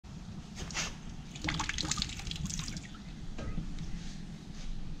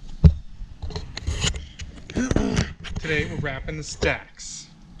today we're wrapping the stacks.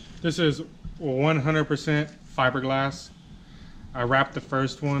 This is 100% fiberglass. I wrapped the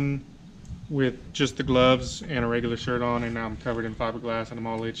first one with just the gloves and a regular shirt on, and now I'm covered in fiberglass and I'm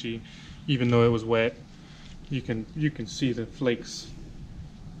all itchy, even though it was wet. You can see the flakes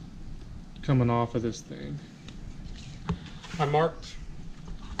coming off of this thing. I marked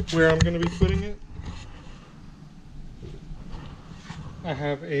where I'm going to be putting it. I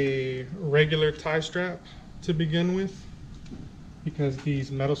have a regular tie strap to begin with because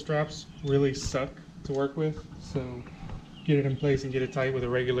these metal straps really suck to work with. So get it in place and get it tight with a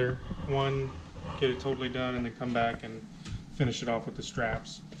regular one, get it totally done, and then come back and finish it off with the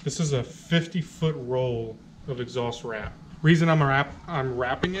straps. This is a 50-foot roll of exhaust wrap. Reason I'm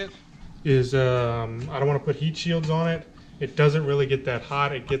wrapping it is I don't want to put heat shields on it. It doesn't really get that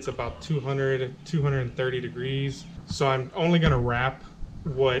hot. It gets about 200, 230 degrees. So I'm only going to wrap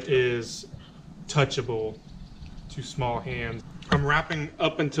what is touchable to small hands. I'm wrapping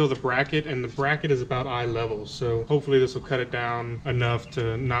up until the bracket, and the bracket is about eye level. So hopefully this will cut it down enough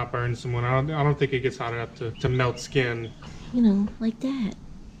to not burn someone. I don't think it gets hot enough to melt skin. You know, like that.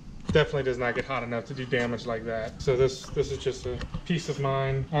 Definitely does not get hot enough to do damage like that. So this is just a peace of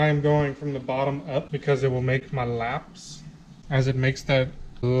mind. I am going from the bottom up because it will make my laps. As it makes that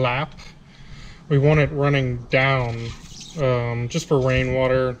lap, we want it running down just for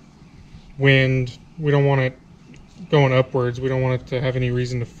rainwater, wind. We don't want it going upwards. We don't want it to have any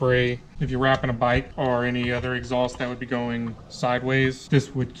reason to fray. If you're wrapping a bike or any other exhaust that would be going sideways,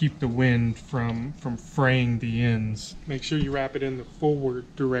 this would keep the wind from fraying the ends. Make sure you wrap it in the forward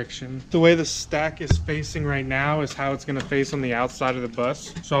direction. The way the stack is facing right now is how it's going to face on the outside of the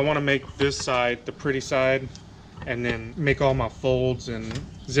bus. So I want to make this side the pretty side, and then make all my folds and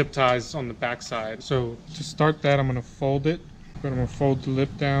zip ties on the back side. So to start that, I'm going to fold it, but I'm going to fold the lip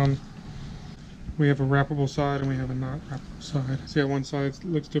down. We have a wrappable side and we have a not wrappable side. See how one side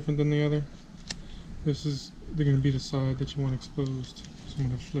looks different than the other? This is going to be the side that you want exposed. So I'm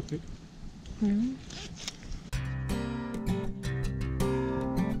going to flip it. Mm-hmm.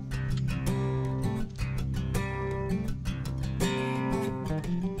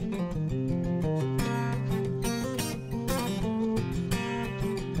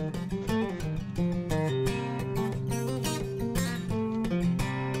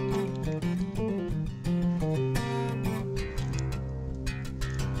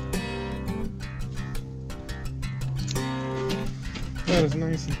 That is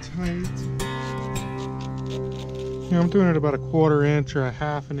nice and tight. Yeah, I'm doing it about 1/4 inch or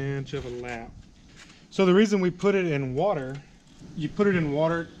 1/2 inch of a lap. So the reason we put it in water, you put it in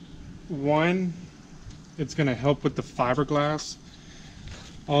water, one, it's going to help with the fiberglass.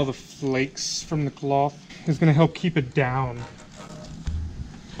 All the flakes from the cloth is going to help keep it down.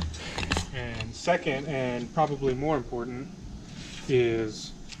 And second, and probably more important,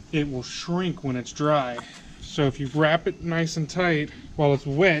 is it will shrink when it's dry. So if you wrap it nice and tight while it's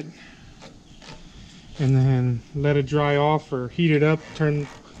wet, and then let it dry off or heat it up, turn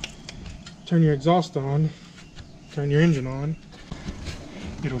your exhaust on, turn your engine on,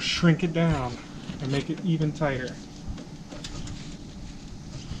 it'll shrink it down and make it even tighter.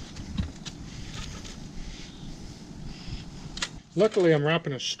 Luckily I'm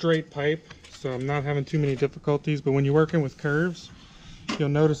wrapping a straight pipe, so I'm not having too many difficulties, but when you're working with curves, you'll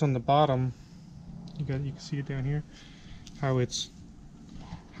notice on the bottom, you can see it down here, how it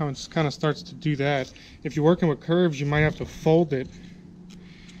kind of starts to do that. If you're working with curves, you might have to fold it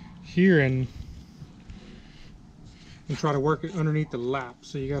here and try to work it underneath the lap.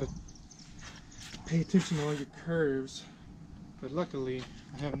 So you got to pay attention to all your curves. But luckily,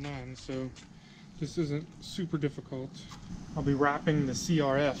 I have none, so this isn't super difficult. I'll be wrapping the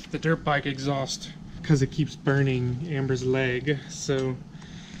CRF, the dirt bike exhaust, because it keeps burning Amber's leg. So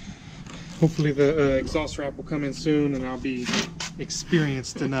hopefully the exhaust wrap will come in soon and I'll be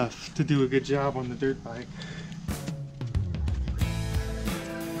experienced enough to do a good job on the dirt bike.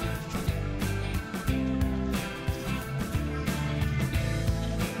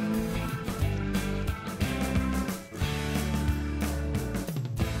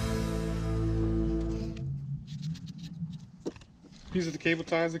 These are the cable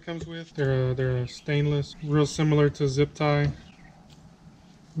ties it comes with. They're stainless, real similar to zip tie.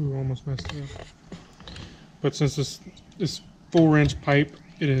 Ooh, almost messed it up. But since this 4-inch pipe,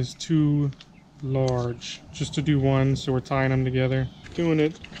 it is too large just to do one, so we're tying them together. Doing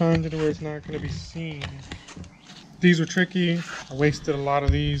it kind of to where it's not going to be seen. These were tricky. I wasted a lot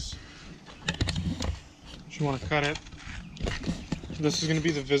of these. You want to cut it. This is going to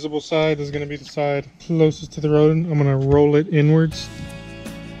be the visible side. This is going to be the side closest to the road. I'm going to roll it inwards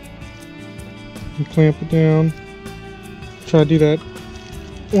and clamp it down. try to do that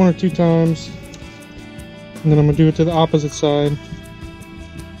 1 or 2 times, and then I'm gonna do it to the opposite side.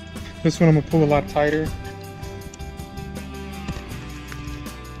 This one I'm gonna pull a lot tighter.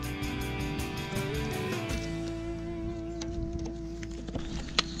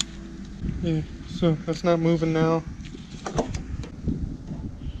 Yeah, so that's not moving now.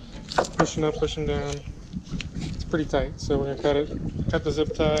 Pushing up, pushing down. It's pretty tight, so we're gonna cut the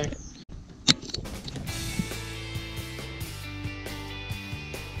zip tie.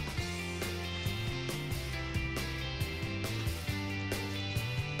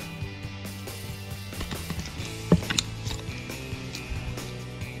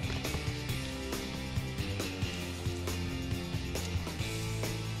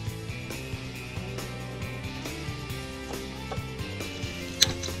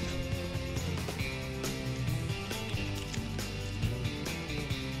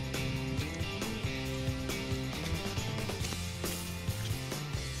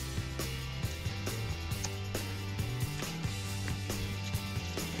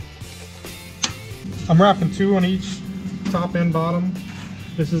 I'm wrapping 2 on each top and bottom.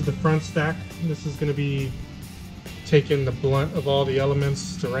 This is the front stack. This is going to be taking the blunt of all the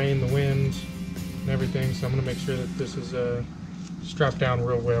elements, the rain, the wind, and everything. So I'm going to make sure that this is strapped down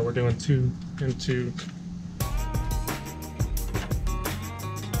real well. We're doing 2 and 2.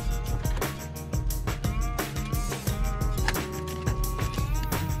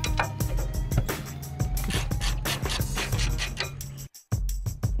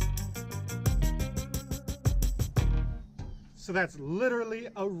 So that's literally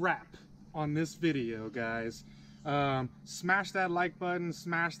a wrap on this video, guys. Smash that like button,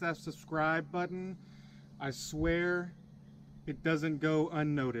 smash that subscribe button. I swear it doesn't go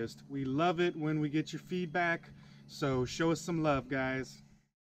unnoticed. We love it when we get your feedback, so show us some love, guys.